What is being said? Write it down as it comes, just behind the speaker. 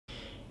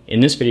In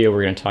this video,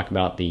 we're going to talk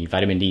about the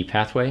vitamin D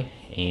pathway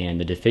and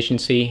the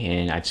deficiency,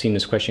 and I've seen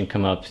this question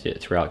come up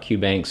throughout Q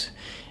banks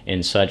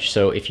and such.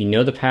 So if you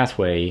know the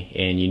pathway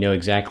and you know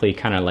exactly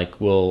kind of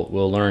like we'll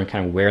learn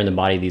kind of where in the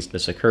body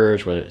this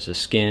occurs, whether it's the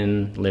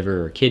skin,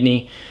 liver, or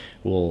kidney.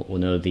 We'll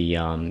know the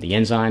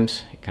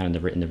enzymes, kind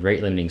of the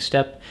rate limiting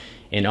step,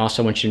 and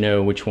also want you to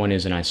know which one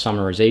is an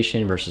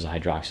isomerization versus a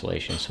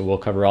hydroxylation. So we'll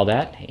cover all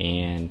that,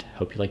 and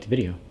hope you like the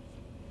video.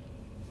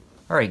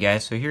 Alright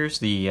guys, so here's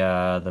the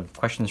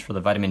questions for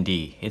the vitamin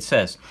D. It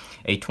says,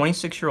 a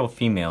 26-year-old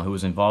female who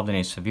was involved in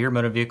a severe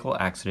motor vehicle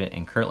accident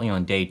and currently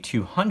on day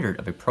 200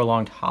 of a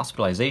prolonged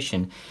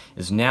hospitalization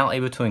is now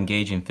able to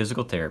engage in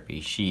physical therapy.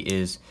 She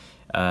is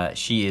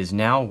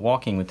now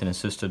walking with an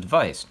assistive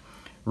device.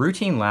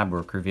 Routine lab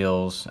work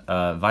reveals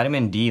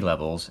vitamin D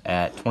levels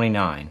at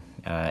 29,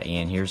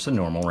 and here's the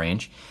normal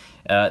range.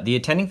 The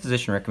attending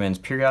physician recommends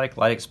periodic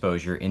light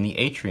exposure in the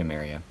atrium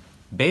area.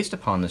 Based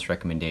upon this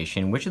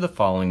recommendation, which of the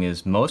following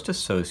is most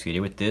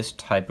associated with this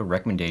type of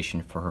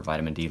recommendation for her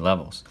vitamin D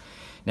levels?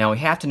 Now we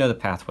have to know the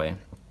pathway,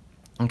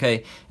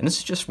 okay? And this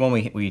is just one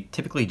we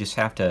typically just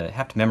have to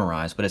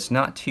memorize, but it's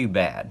not too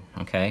bad,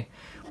 okay?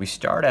 We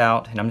start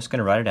out, and I'm just going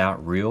to write it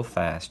out real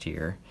fast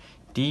here.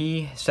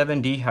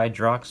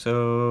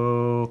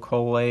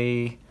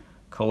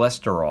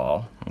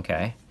 7-dehydroxycholesterol,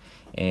 okay?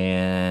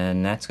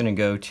 And that's going to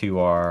go to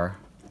our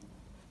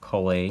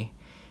calciferol.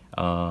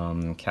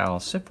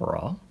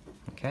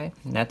 Okay,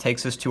 and that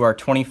takes us to our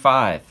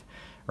 25,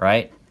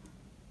 right?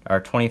 Our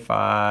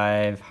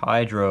 25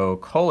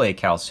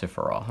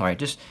 hydrocholecalciferol. All right,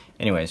 just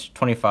anyways,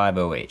 25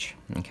 OH,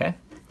 okay?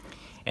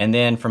 And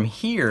then from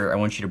here, I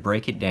want you to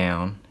break it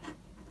down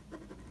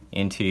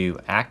into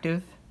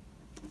active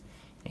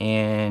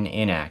and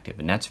inactive,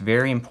 and that's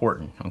very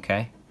important,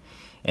 okay?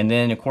 And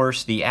then, of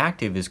course, the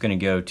active is going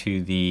to go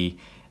to the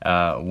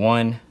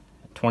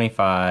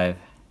 125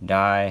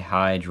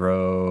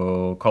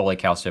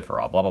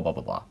 dihydrocholecalciferol, blah, blah, blah,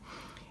 blah, blah.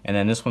 And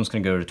then this one's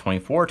going to go to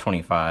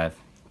 2425,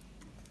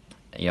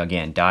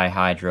 again,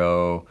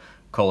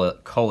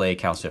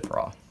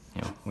 dihydrocholecalciferol.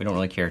 We don't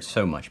really care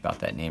so much about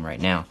that name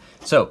right now.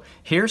 So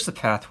here's the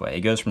pathway.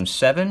 It goes from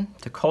 7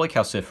 to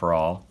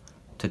cholecalciferol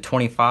to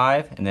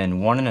 25, and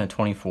then 1 and a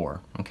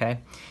 24, okay?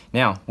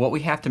 Now, what we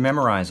have to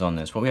memorize on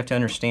this, what we have to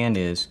understand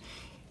is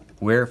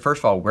first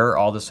of all, where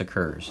all this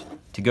occurs.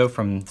 To go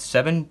from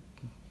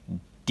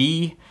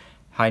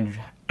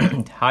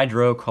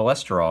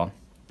 7-dehydrocholesterol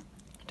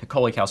to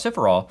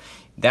cholecalciferol,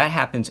 that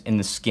happens in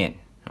the skin,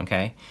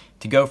 okay?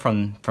 To go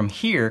from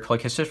here,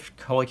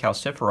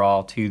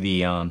 cholecalciferol to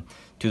the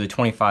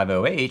 25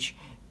 OH,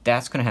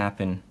 that's going to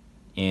happen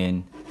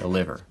in the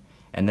liver.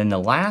 And then the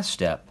last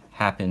step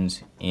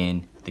happens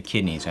in the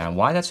kidneys. And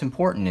why that's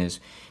important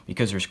is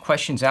because there's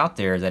questions out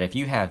there that if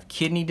you have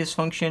kidney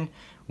dysfunction,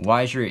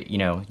 why is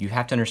you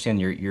have to understand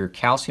your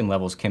calcium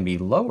levels can be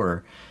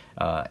lower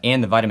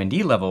and the vitamin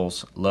D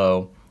levels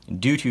low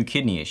due to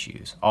kidney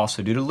issues,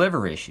 also due to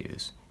liver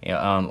issues,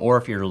 or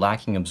if you're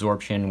lacking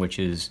absorption, which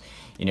is,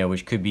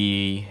 which could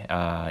be,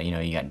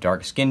 you got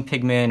dark skin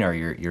pigment, or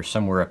you're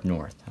somewhere up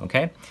north.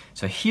 Okay,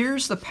 so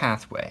here's the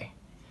pathway: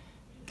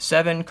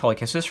 7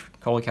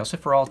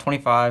 cholecalciferol,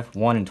 25,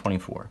 1, and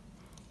 24.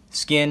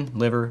 Skin,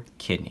 liver,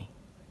 kidney.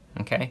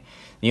 Okay.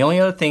 The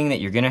only other thing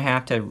that you're going to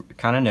have to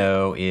kind of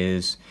know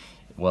is,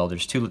 well,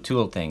 there's two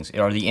little things.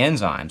 Are the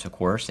enzymes, of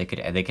course. They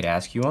could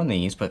ask you on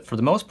these, but for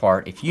the most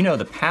part, if you know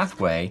the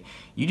pathway,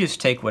 you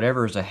just take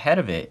whatever is ahead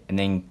of it and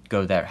then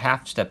go that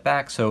half step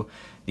back. So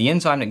the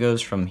enzyme that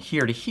goes from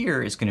here to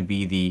here is going to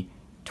be the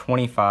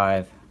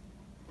 25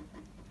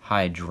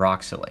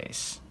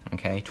 hydroxylase.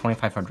 Okay,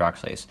 25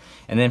 hydroxylase.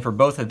 And then for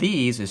both of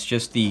these, it's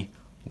just the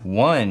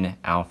 1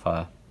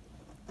 alpha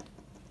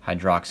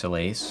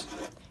hydroxylase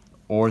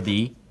or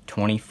the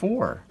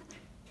 24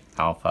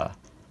 alpha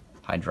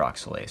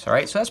hydroxylase. All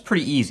right, so that's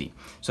pretty easy.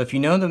 So if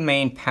you know the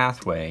main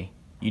pathway,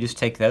 you just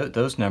take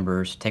those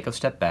numbers, take a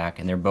step back,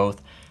 and they're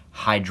both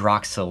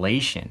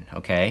hydroxylation,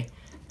 okay?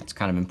 That's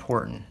kind of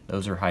important.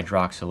 Those are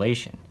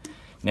hydroxylation.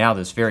 Now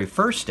this very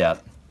first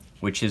step,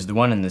 which is the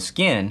one in the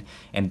skin,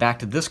 and back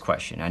to this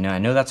question. I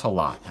know that's a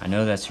lot. I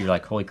know you're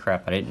like, holy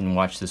crap, I didn't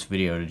watch this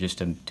video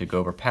to go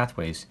over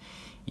pathways.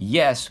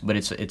 Yes, but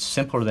it's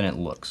simpler than it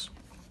looks.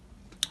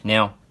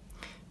 Now,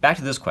 back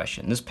to this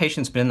question. This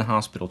patient's been in the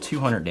hospital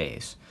 200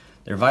 days.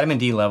 Their vitamin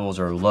D levels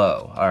are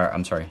low, or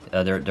I'm sorry,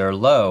 they're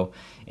low,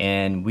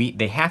 and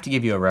they have to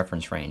give you a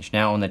reference range.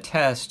 Now on the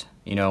test,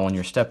 on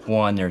your step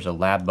 1, there's a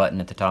lab button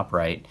at the top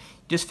right.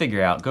 Just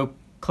figure out, go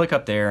click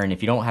up there, and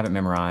if you don't have it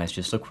memorized,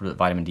 just look what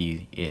vitamin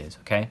D is,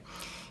 okay?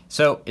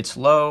 So it's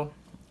low,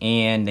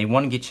 and they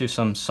want to get you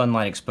some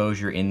sunlight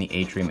exposure in the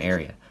atrium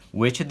area.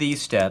 Which of these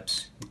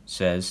steps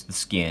says the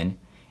skin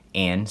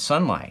and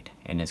sunlight?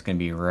 And it's going to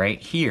be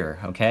right here,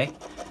 okay?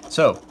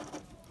 So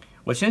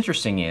what's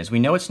interesting is we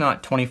know it's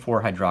not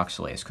 24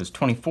 hydroxylase because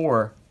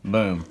 24,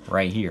 boom,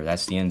 right here,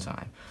 that's the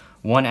enzyme.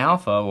 1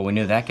 alpha, well, we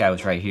knew that guy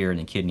was right here in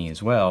the kidney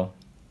as well,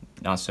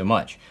 not so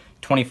much.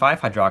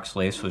 25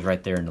 hydroxylase was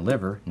right there in the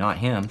liver, not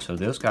him, so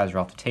those guys are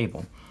off the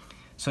table.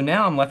 So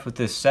now I'm left with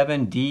this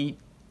 7-D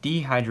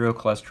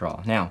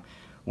dehydrocholesterol. Now,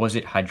 was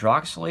it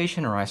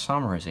hydroxylation or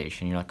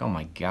isomerization? You're like, oh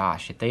my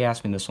gosh, if they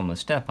ask me this on the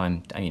step,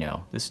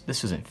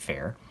 this isn't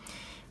fair.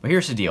 Well,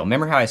 here's the deal.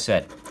 Remember how I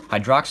said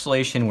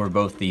hydroxylation were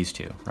both these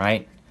two,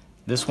 right?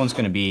 This one's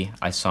going to be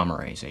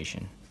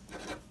isomerization,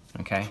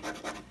 okay?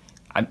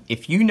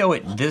 If you know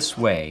it this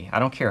way, I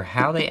don't care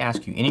how they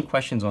ask you any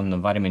questions on the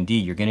vitamin D,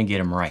 you're going to get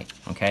them right,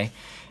 okay?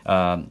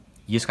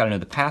 You just got to know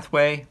the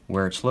pathway,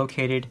 where it's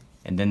located,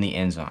 and then the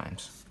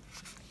enzymes.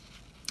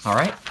 All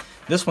right,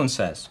 this one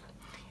says,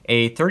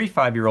 a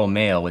 35-year-old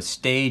male with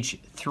stage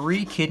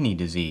 3 kidney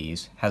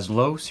disease has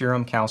low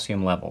serum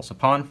calcium levels.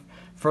 Upon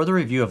further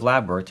review of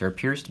lab work, there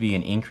appears to be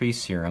an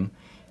increased serum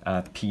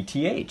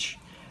PTH.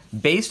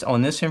 Based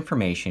on this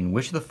information,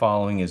 which of the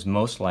following is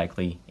most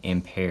likely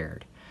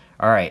impaired?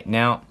 All right,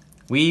 now,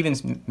 we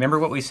even, remember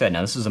what we said.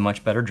 Now, this is a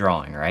much better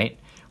drawing, right?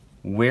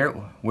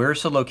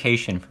 Where's the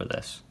location for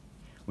this?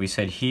 We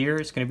said here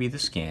is going to be the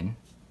skin.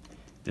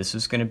 This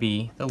is going to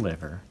be the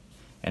liver.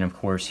 And of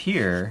course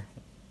here,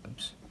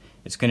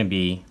 it's going to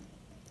be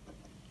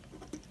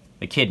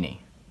the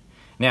kidney.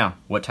 Now,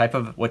 what type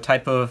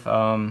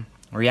of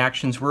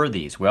reactions were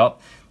these? Well,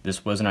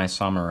 this was an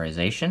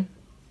isomerization.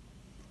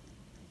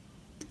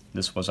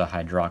 This was a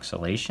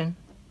hydroxylation.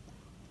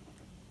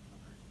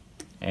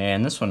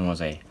 And this one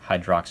was a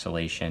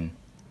hydroxylation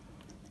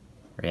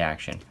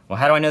reaction. Well,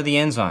 how do I know the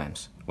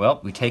enzymes?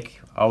 Well,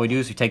 all we do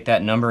is we take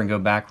that number and go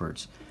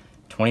backwards.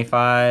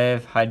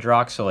 25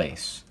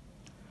 hydroxylase,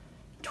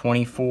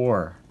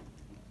 24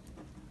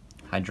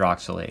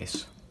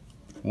 hydroxylase,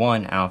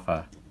 1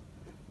 alpha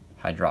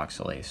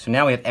hydroxylase. So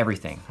now we have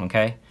everything,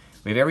 okay?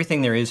 We have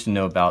everything there is to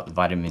know about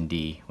vitamin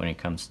D when it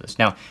comes to this.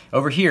 Now,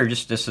 over here,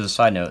 just as a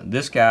side note,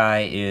 this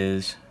guy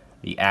is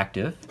the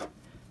active,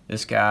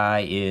 this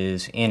guy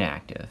is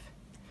inactive.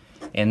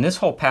 And this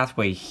whole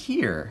pathway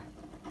here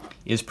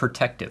is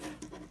protective,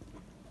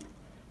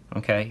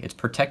 okay? It's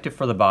protective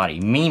for the body,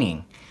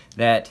 meaning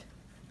that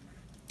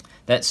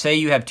say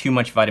you have too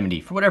much vitamin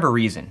D, for whatever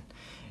reason,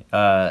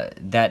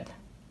 that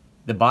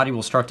the body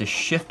will start to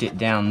shift it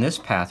down this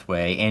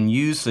pathway and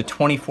use the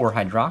 24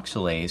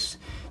 hydroxylase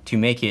to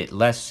make it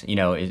less,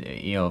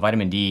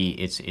 vitamin D,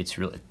 it's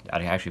really,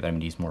 actually vitamin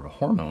D is more of a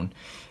hormone,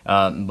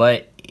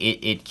 but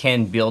it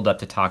can build up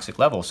to toxic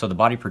levels. So the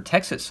body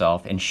protects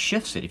itself and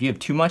shifts it. If you have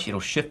too much, it'll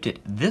shift it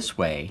this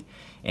way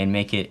and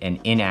make it an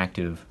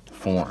inactive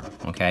form,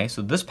 okay?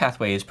 So this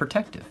pathway is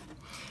protective.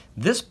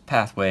 This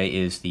pathway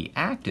is the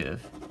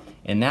active,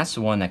 and that's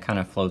the one that kind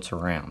of floats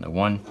around, the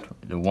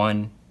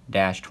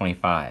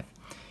 1-25.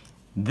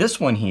 This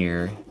one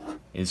here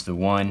is the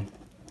one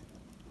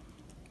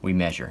we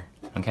measure,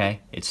 okay?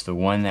 It's the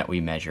one that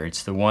we measure.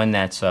 It's the one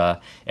that's, I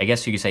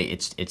guess you could say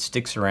it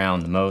sticks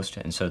around the most,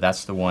 and so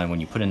that's the one, when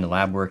you put in the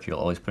lab work, you'll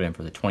always put in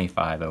for the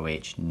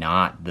 25-OH,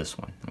 not this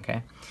one,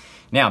 okay?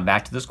 Now,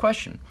 back to this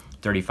question.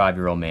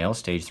 35-year-old male,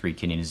 stage 3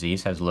 kidney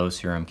disease, has low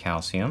serum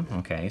calcium,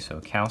 okay? So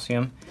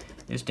calcium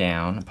is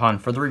down. Upon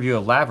further review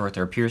of lab work,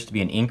 there appears to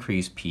be an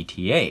increased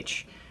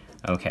PTH.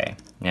 Okay,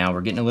 now we're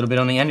getting a little bit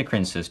on the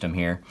endocrine system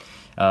here.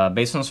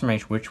 Based on this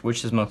information,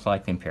 which is most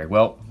likely impaired?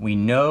 Well, we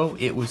know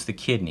it was the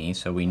kidney,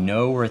 so we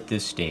know we're at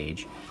this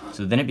stage.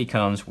 So then it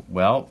becomes,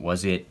 well,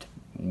 was it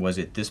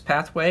this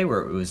pathway where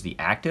it was the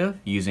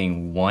active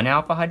using 1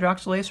 alpha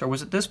hydroxylase, or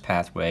was it this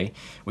pathway,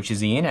 which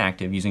is the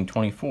inactive, using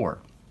 24?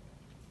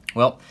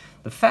 Well,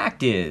 the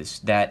fact is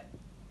that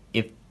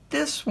if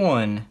this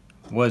one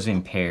was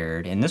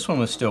impaired and this one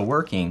was still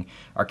working,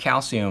 our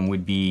calcium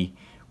would be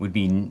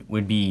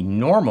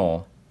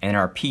normal and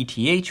our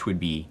PTH would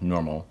be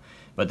normal.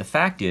 But the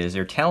fact is,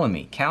 they're telling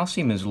me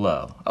calcium is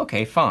low.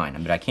 Okay,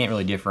 fine, but I can't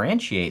really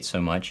differentiate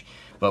so much.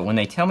 But when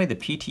they tell me the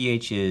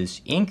PTH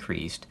is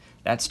increased,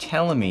 that's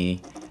telling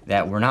me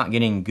that we're not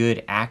getting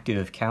good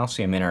active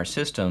calcium in our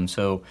system.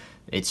 So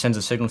it sends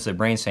a signal to the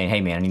brain saying,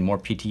 hey man, I need more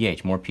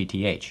PTH, more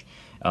PTH.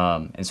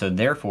 And so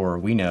therefore,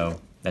 we know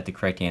that the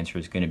correct answer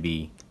is going to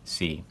be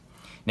C.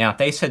 Now, if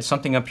they said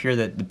something up here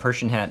that the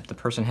person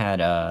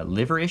had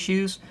liver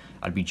issues,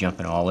 I'd be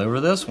jumping all over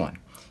this one.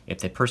 If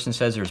the person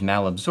says there's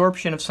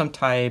malabsorption of some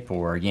type,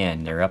 or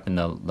again, they're up in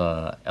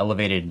the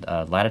elevated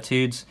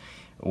latitudes,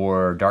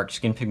 or dark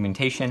skin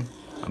pigmentation,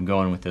 I'm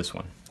going with this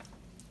one.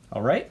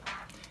 All right?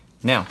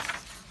 Now,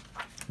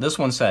 this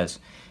one says,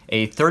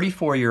 a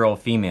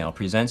 34-year-old female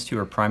presents to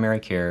her primary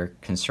care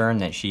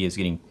concerned that she is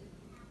getting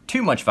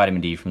too much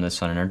vitamin D from the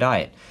sun in her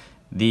diet.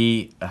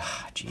 The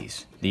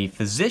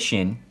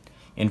physician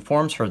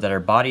informs her that her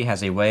body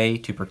has a way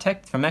to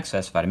protect from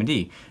excess vitamin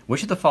D.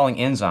 Which of the following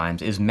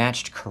enzymes is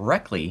matched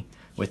correctly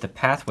with the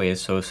pathway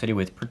associated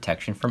with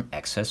protection from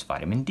excess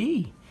vitamin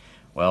D?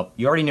 Well,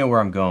 you already know where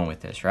I'm going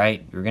with this,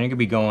 right? You're going to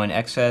be going,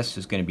 excess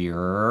is going to be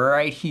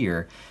right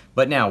here.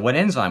 But now, what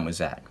enzyme was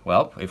that?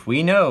 Well, if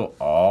we know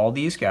all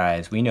these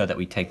guys, we know that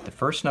we take the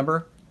first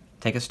number,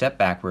 take a step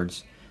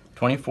backwards,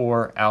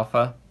 24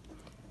 alpha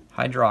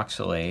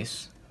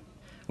hydroxylase,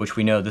 which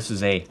we know this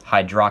is a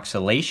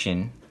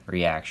hydroxylation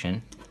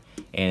reaction,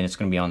 and it's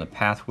going to be on the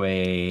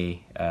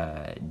pathway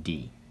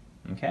D.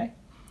 Okay,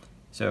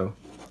 so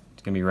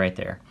it's going to be right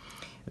there.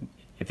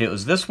 If it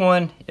was this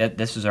one,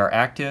 this is our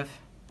active.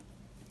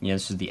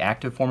 This is the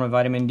active form of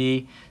vitamin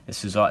D.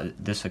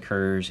 This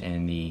occurs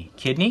in the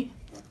kidney.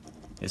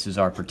 This is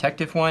our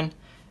protective one.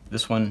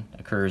 This one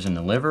occurs in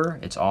the liver.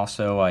 It's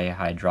also a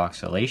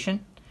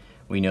hydroxylation.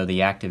 We know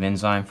the active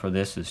enzyme for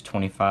this is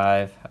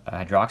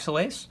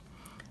 25-hydroxylase.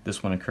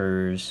 This one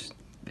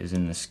is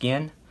in the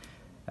skin,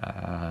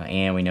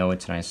 and we know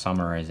it's an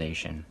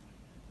isomerization.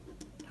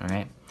 All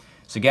right.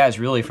 So guys,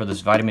 really for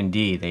this vitamin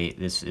D,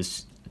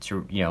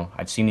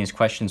 I've seen these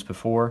questions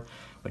before,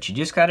 but you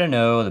just got to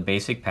know the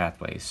basic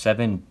pathways.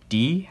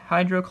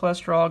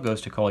 7-dehydrocholesterol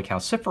goes to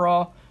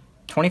cholecalciferol,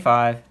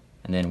 25,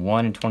 and then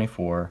 1 and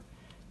 24.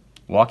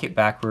 Walk it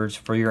backwards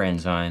for your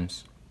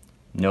enzymes.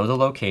 Know the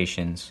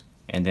locations.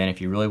 And then if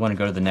you really want to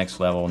go to the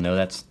next level, know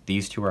that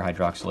these two are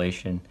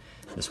hydroxylation,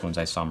 this one's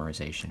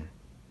isomerization.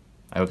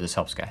 I hope this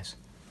helps, guys.